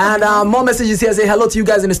 And more messages here. Say hello to you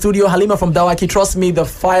guys in the studio. Halima from Dawaki. Trust me, the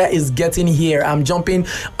fire is getting here. I'm jumping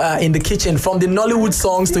in the kitchen from the Nollywood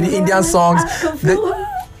songs to the Indian songs.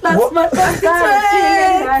 That's my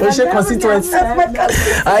constituents.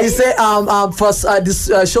 You say this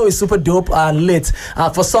show is super dope and lit.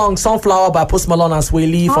 For Sunflower by Post Malone and Sway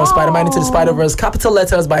Lee from Spider-Man Into the Spider-Verse, Capital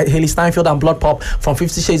Letters by Haley Steinfeld and Blood Pop from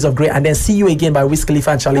 50 Shades of Grey, and then See You Again by Wiz Khalifa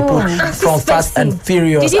and Charlie Puth from Fast and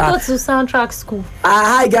Furious. Did you go to soundtrack school?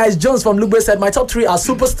 Hi guys, Jones from Lugbe said my top 3 are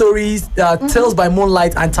Super Stories, Tales by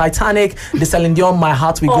Moonlight, and Titanic. The Celine Dion My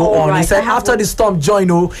Heart Will Go On. He said after the storm join.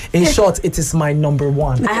 In short, it is my number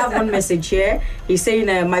 1. I have one message here. He's saying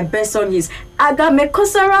my best song is Agame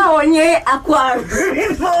Kosara Onye Aqua.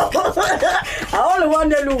 I only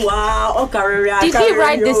want to wow. Did he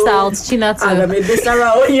write this out, Chinatu? Agame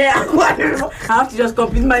Kosara Onye Aqua. I have to just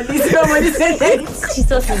complete my list.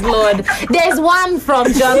 Jesus is Lord. There's one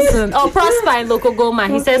from Johnson or Prosper in Loco Goma.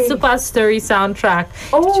 He says Super Story soundtrack.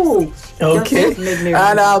 Oh, okay.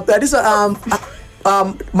 And this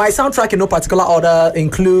my soundtrack in no particular order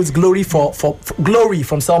includes Glory for Glory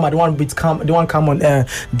from Selma, the one Cameron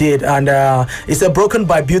did, and it's a Broken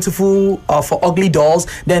by Beautiful for Ugly Dolls,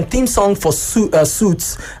 then theme song for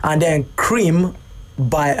Suits, and then Cream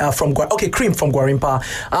by Cream from Guarimpa.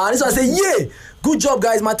 This one say, yeah. Good job,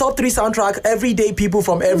 guys. My top 3 soundtrack, Everyday People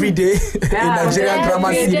from Everyday in Nigerian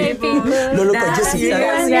drama city. Lolo and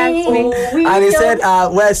he said,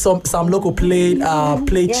 where some local played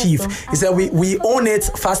Chief. He said, we own it,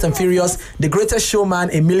 Fast and Furious, The Greatest Showman,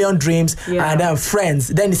 A Million Dreams, and then Friends.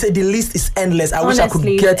 Then he said, the list is endless. I wish I could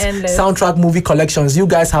get soundtrack movie collections. You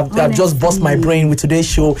guys have just bust my brain with today's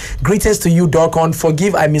show. Greetings to you, Dorcon.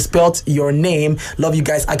 Forgive I misspelled your name. Love you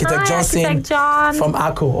guys. Architect Johnson from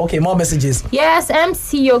Akko. Okay, more messages. Yes,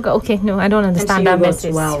 MC Yoga. Okay, no, I don't understand that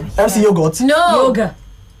message. Wow. MC Yogurt? No. Yoga.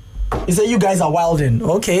 He said you guys are wilding.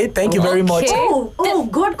 Okay, thank you very much. Oh,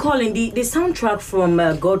 God Calling. The soundtrack from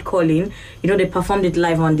God Calling, they performed it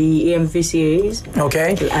live on the AMVCAs.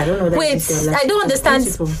 Okay. I don't know that. Wait, I don't understand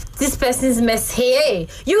this person's mess. Hey,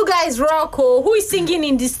 you guys rock. Who is singing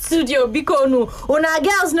in the studio? Because our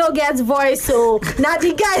girls no get voice, so now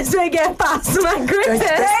the guys don't get past. My greatest.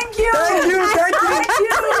 Thank you. I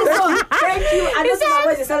know my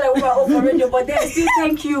voice is sound like over radio, but then still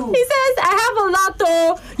thank you. He says, I have a lot,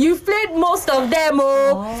 You've played most of them,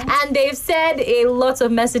 and they've said a lot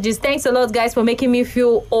of messages. Thanks a lot, guys, for making me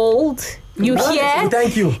feel old. You hear?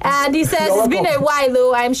 Thank you. And he says, it's been a while,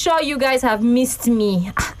 though. I'm sure you guys have missed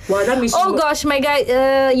me. Well, that means gosh, my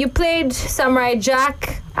guy, you played Samurai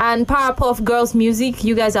Jack and Powerpuff Girls music.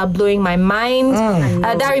 You guys are blowing my mind.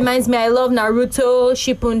 That reminds me, I love Naruto,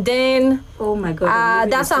 Shippuden. Oh my God.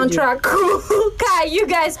 That soundtrack. Kai, you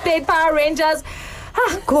guys played Power Rangers.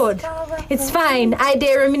 God, it's fine. I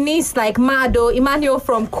dare reminisce like Mado, Emmanuel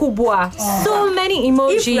from Kubwa. So many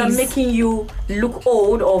emojis. If we are making you look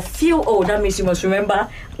old or feel old, that means you must remember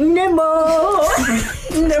Nemo.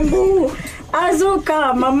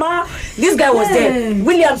 Azuka, Mama. This guy was there.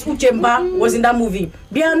 Williams Uchemba was in that movie.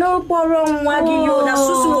 Biano Borom Wagiyo. That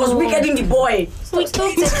Susu was wickeding the boy. Thanks,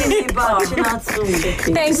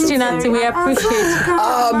 Chinatu. We appreciate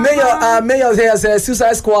it. Mayor here says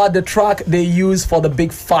Suicide Squad, the track they use for the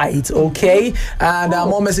big fight. Okay, and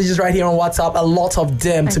more messages right here on WhatsApp. A lot of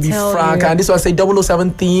them, to be frank. And this one say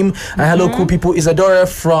 007 theme. Hello, cool people. Isadora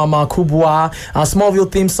from Kubwa. Smallville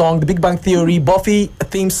theme song. The Big Bang Theory. Buffy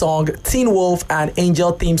theme song. Teen Wolf and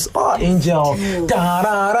Angel themes. Angel.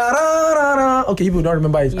 Okay, people don't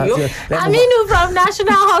remember it. Aminu from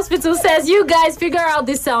National Hospital says you guys figure out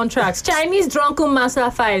these soundtracks. Chinese drunken master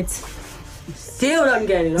fights. Still don't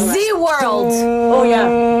get it. Z World. Oh yeah.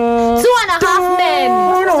 2.5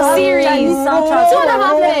 Men series.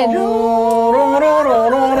 2.5 Men.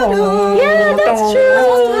 Yeah, that's true.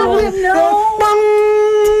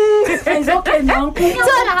 It's okay,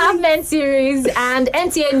 2.5 Men series and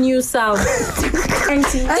NTN New Sound.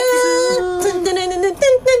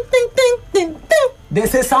 They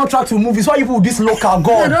say soundtrack to movies. Why you put this local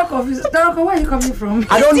god? Where are you coming from?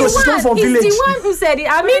 I don't know. She's coming from village. It's the one who said it.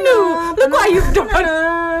 Aminu, look what you've done.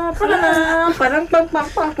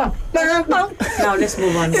 Now let's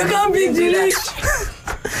move on. You can't be village.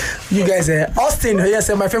 You guys, Austin, yes,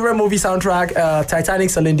 my favorite movie soundtrack, Titanic,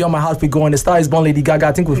 Celine Dion, My Heart Will Go On, The Star Is Born, Lady Gaga.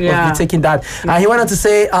 I think we've taken that. He went on to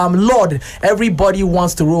say, Lord, everybody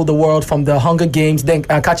wants to rule the world from the Hunger Games, then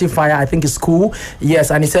Catching Fire, I think is cool.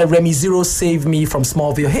 Yes, and he said, Remy Zero saved me from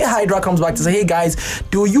Smallville. Hey, Hydra comes back to say, hey guys,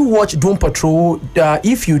 do you watch Doom Patrol?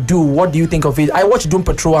 If you do, what do you think of it? I watched Doom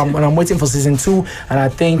Patrol and I'm waiting for season 2, and I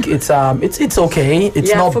think it's okay.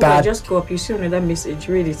 It's not bad. Just go up. You see another message.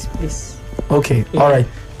 Read it, please. Okay, all right.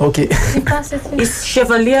 Okay. It's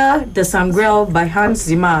Chevalier de Sangrel by Hans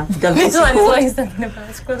Zimmer. This one is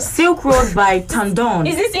Silk Road by Tandon.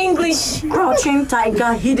 Is this English? Crouching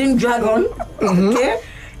Tiger, Hidden Dragon. Okay.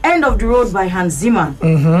 End of the Road by Hans Zimmer.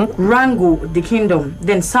 Rango, The Kingdom.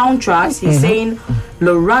 Then soundtracks, he's saying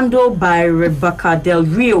Lorando by Rebecca Del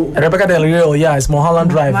Rio. Rebecca Del Rio, yeah, it's Mulholland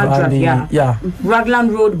Drive. Yeah. Raglan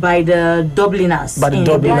Road by the Dubliners.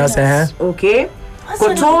 Okay.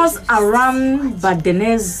 Kotor's Aram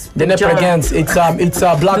Badenez. Denez. It's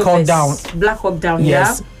Black Hawk Down. Black Hawk Down,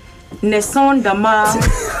 yes. Yeah. Nesson Dama.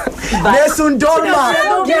 Nessun Dorma.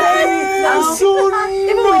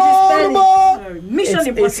 Mission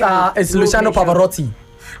Impossible. It's Luciano Pavarotti.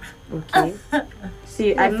 Okay.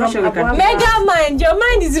 See, I'm not sure we can. Mega mind. Your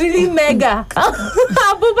mind is really mega.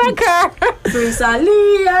 Abubakar. Prince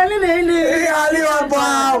Ali.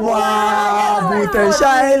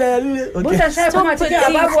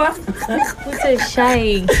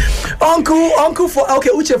 Uncle for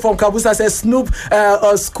Uche from Kabusa says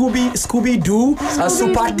Scooby Doo,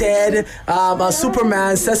 Super Ted,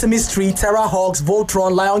 Superman, Sesame Street, Terra Hawks,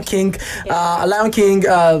 Voltron, Lion King,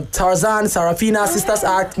 Tarzan, Sarafina, Sisters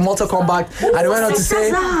Act, Mortal Kombat, and he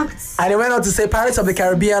went on to say Pirates of the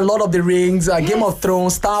Caribbean, Lord of the Rings, Game of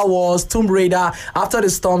Thrones, Star Wars, Tomb Raider. Radar, After the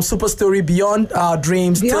Storm, Super Story, Beyond Our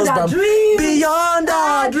Dreams, Beyond Tales Our by- Dreams. Beyond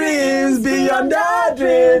Our Dreams, Beyond Our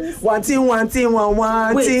Dreams. One team, one team,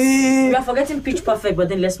 one Wait, team. we are forgetting Pitch Perfect, but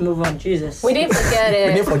then let's move on. Jesus. We didn't forget it.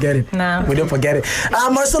 We didn't forget it. No. We didn't forget it.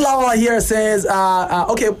 Marcella here says,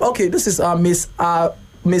 okay, this is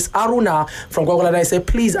Miss Aruna from Gwagwalada. I said,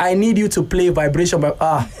 please, I need you to play Vibration. But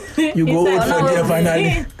you go old for there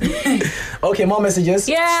finally. Okay, more messages.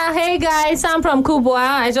 Yeah, hey guys, I'm from Kubwa.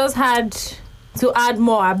 I just had to add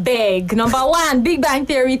more. I beg. Number one, Big Bang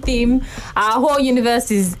Theory theme. Our whole universe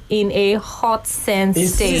is in a hot sense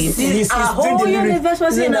state. Our whole universe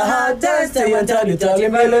was in a hot dance. Thank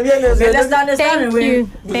you.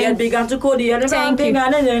 Thank began to code the Thank you.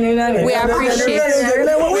 We appreciate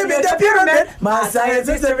it. We built the pyramid. My science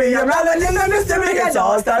is the real. It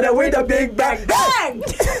all started with a Big Bang. Bang!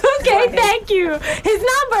 Okay, thank you. His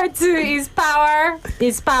number 2 is Power.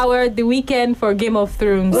 Is Power, The Weeknd for Game of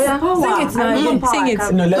Thrones. Sing it now. Sing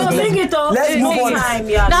it. No, let's move on.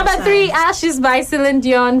 Number 3, Ashes by Celine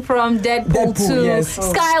Dion from Deadpool 2. Yes.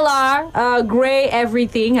 Skylar, Grey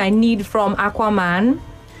Everything I Need from Aquaman.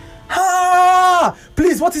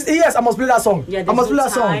 Please, what is yes? I must play that song. I must play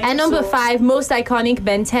that song. And number 5, most iconic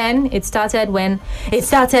Ben 10. It started when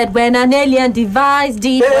an alien devised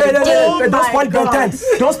deep. Don't spoil Ben 10.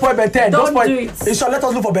 Don't spoil Ben 10. Don't spoil. do it. Let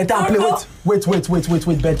us look for Ben 10 and play. Wait,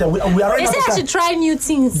 Ben 10. We are ready. They say I should try new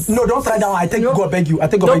things. No, don't try that one. I think God beg you.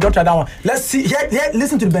 Don't try that one. Let's see. Here,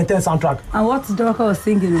 listen to the Ben 10 soundtrack. And what Dorka was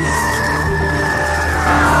singing?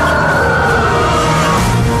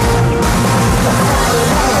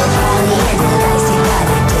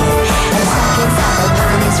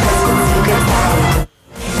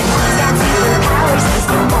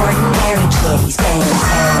 He's Ben 10.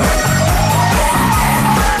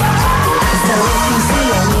 So if you see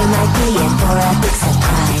him, you might be in for a big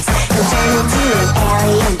surprise. He'll turn into an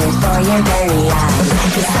alien before your very eyes.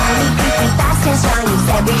 He's slimy, creepy, fast and strong. He's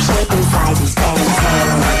every shape and size. He's Ben 10.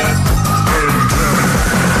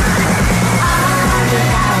 All the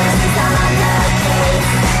powers, he's on the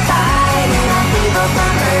case. Fighting off evil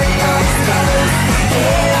from Earth or space.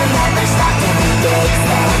 He'll never stop till he digs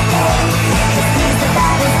Ben 10. 'Cause he's the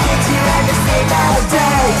baddest kid you ever seen all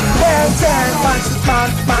day. Ben 10, punch,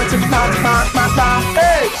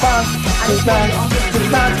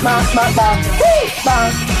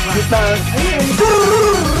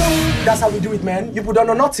 That's how we do it, man. You put don't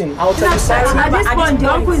know nothing. I'll tell you something. At this point,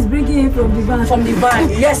 the uncle is bringing him from the van. From the van.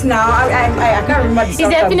 Yes, now I can't remember the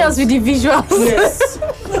He's helping us with the visuals. Yes.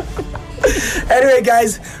 Anyway,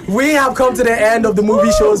 guys, we have come to the end of the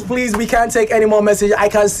movie shows. Please, we can't take any more messages. I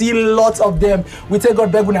can see lots of them. We take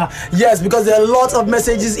God Beguna. Yes, because there are lots of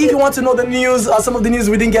messages. If you want to know the news, some of the news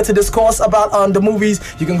we didn't get to discuss about the movies,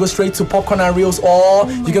 you can go straight to Popcorn and Reels, or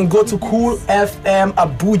you can go to Cool FM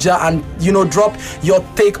Abuja and drop your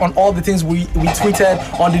take on all the things we tweeted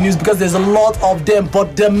on the news, because there's a lot of them.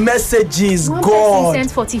 But the messages, One God. person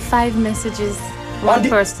sent 45 messages. One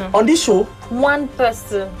person. On this show? One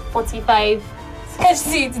person, 45.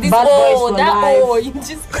 See it, this Bad Boys for that Life. you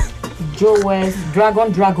just. Joe West,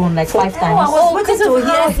 Dragon, like 5 times. I was waiting to because of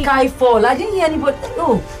how hear Skyfall. I didn't hear anybody.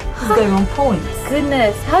 Oh, this guy on point.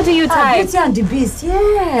 Goodness, how do you type? Beauty and the Beast,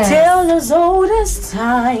 yeah. Tale as old as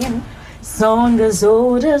time, song as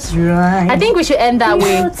old as rhyme. I think we should end that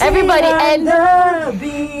way. Beauty Everybody and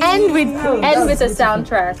end with a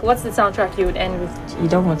soundtrack. What's the soundtrack you would end with? You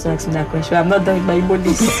don't want to ask me that question. I'm not done with my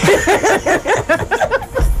body.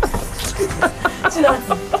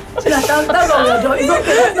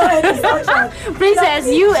 Princess,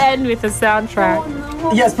 you end with a soundtrack.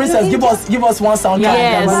 Yes, Princess, give us one soundtrack.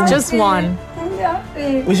 Yes, just one.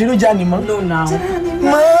 We should do Johnny, man. No, now.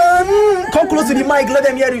 Man, come close to the mic, let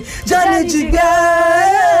them hear you. Johnny Jiga,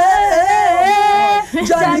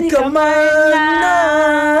 Johnny come on,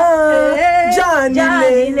 Johnny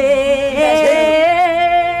Johnny,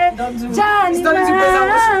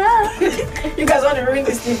 You guys want to ruin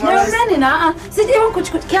this thing for no, us? no. Sit down, kuch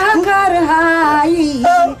kuch. Kya kar hai?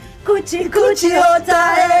 Kuch kuch hota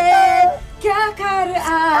hai. Kya kar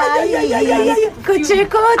hai? Kuch kuch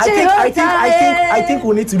hota hai. I think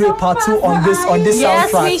we need to do a part 2 on this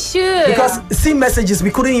Yes, soundtrack. we should. Because see messages,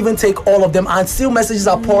 we couldn't even take all of them, and still messages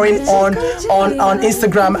are pouring on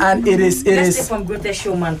Instagram, and it Let's is. take from Greatest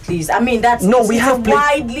Showman, please. I mean, that's No, we have played.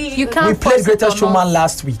 widely. You can't. We played force it Greatest on us. Showman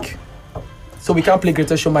last week, so we can't play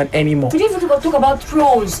Greatest Showman anymore. We didn't even talk about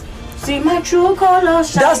trolls. See my true color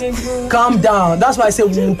shining through. Calm down. That's why I say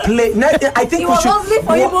we'll play. I think we should.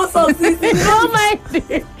 Oh my.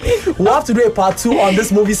 We'll have to do a part 2 on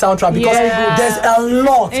this movie soundtrack, because Yeah. there's a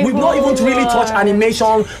lot. We've not even really touched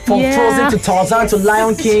animation from Yeah. Frozen to Tarzan to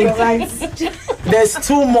Lion King. There's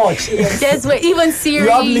too much. Yes, we're even serious. You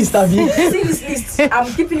have list, have you? See this list.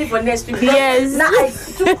 I'm keeping it for next week. Yes. Now I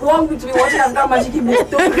took 1 week to be watching African Magic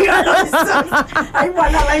Book.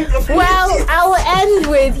 Well, I will end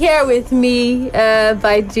with Here With Me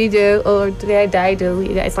by Dido or Dido,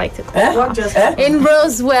 you guys like to call it. In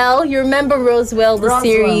Roswell. You remember Roswell, the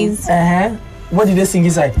series? What did they sing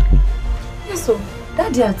inside? Yes, so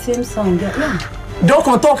that's their theme song. Yeah. Don't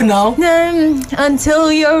come talk now.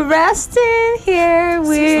 Until you're resting here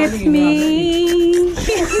with me.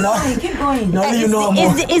 Keep going. Now you know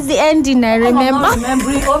It's the ending, I remember.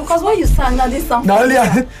 Because when you sang now, this song.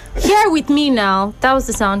 Here With Me now. That was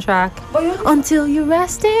the soundtrack. Until you're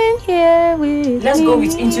resting here with me. Let's go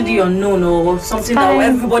with Into the Unknown or something that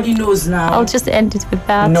everybody knows now. I'll just end it with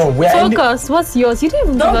that. No, we're Focus. What's yours? You didn't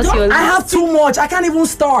even give us yours. I have too much. I can't even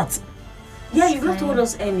start. Yeah, you've not told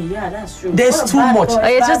us any. Yeah, that's true. There's too much. Oh,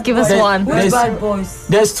 yeah, just give us one.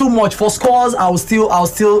 There's too much. For scores, I'll still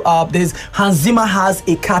there's Hans Zimmer has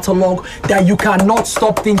a catalog that you cannot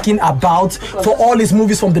stop thinking about for all his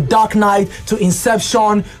movies, from The Dark Knight to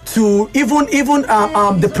Inception to even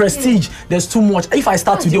The Prestige. There's too much. If I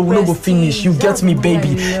start today, we'll not go finish. You get me,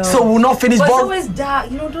 baby. So we'll not finish. But it's always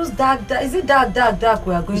dark. You know those dark. Is it dark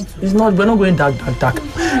we are going to? It's not. We're not going dark.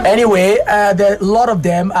 Anyway, there are a lot of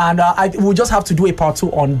them, and we'll just have to do a part 2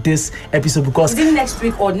 on this episode because. Is it next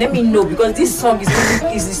week or let me know, because this song is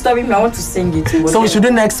disturbing me. I want to sing it. So we should do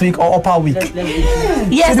next week or upper week.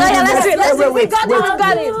 Yes, let's do it. We got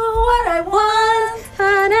it. What I want,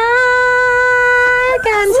 and I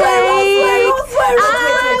can take.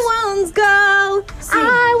 I once go.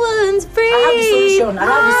 I once free. I have the solution. I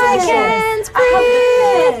have the solution.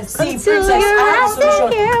 See, Princess, I have the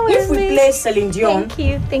solution. If we play Celine Dion,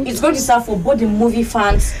 it's going to serve for both the movie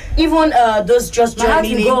fans, even those just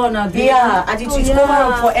joining in. Yeah, and it will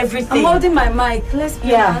cover for everything. I'm holding my mic. Let's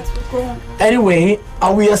play that. Anyway,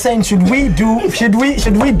 we are saying should we do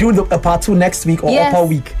a part 2 next week or upper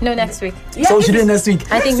week? No, next week. So we should do it next week.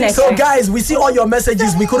 I think next week. So week. guys, we see all your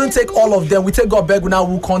messages. We couldn't take all of them. We take God back now.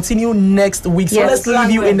 We'll continue next week. So let's leave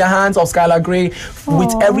you in the hands of Skylar Grey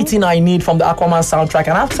with Everything I Need from the Aquaman soundtrack.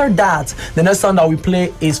 And after that, the next song that we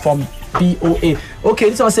play is from BOA. Okay,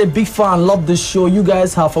 this one say big fan, love the show. You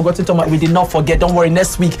guys have forgotten Tom. We did not forget. Don't worry.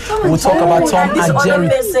 Next week we'll talk about Tom and Jerry.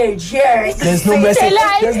 Message here. There's no message.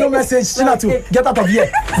 There's no message. Chinatu, get out of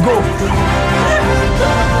here. Go.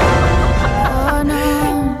 Oh no,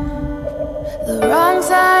 the wrong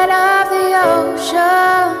side of the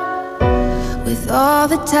ocean, with all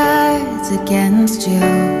the tides against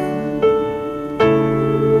you.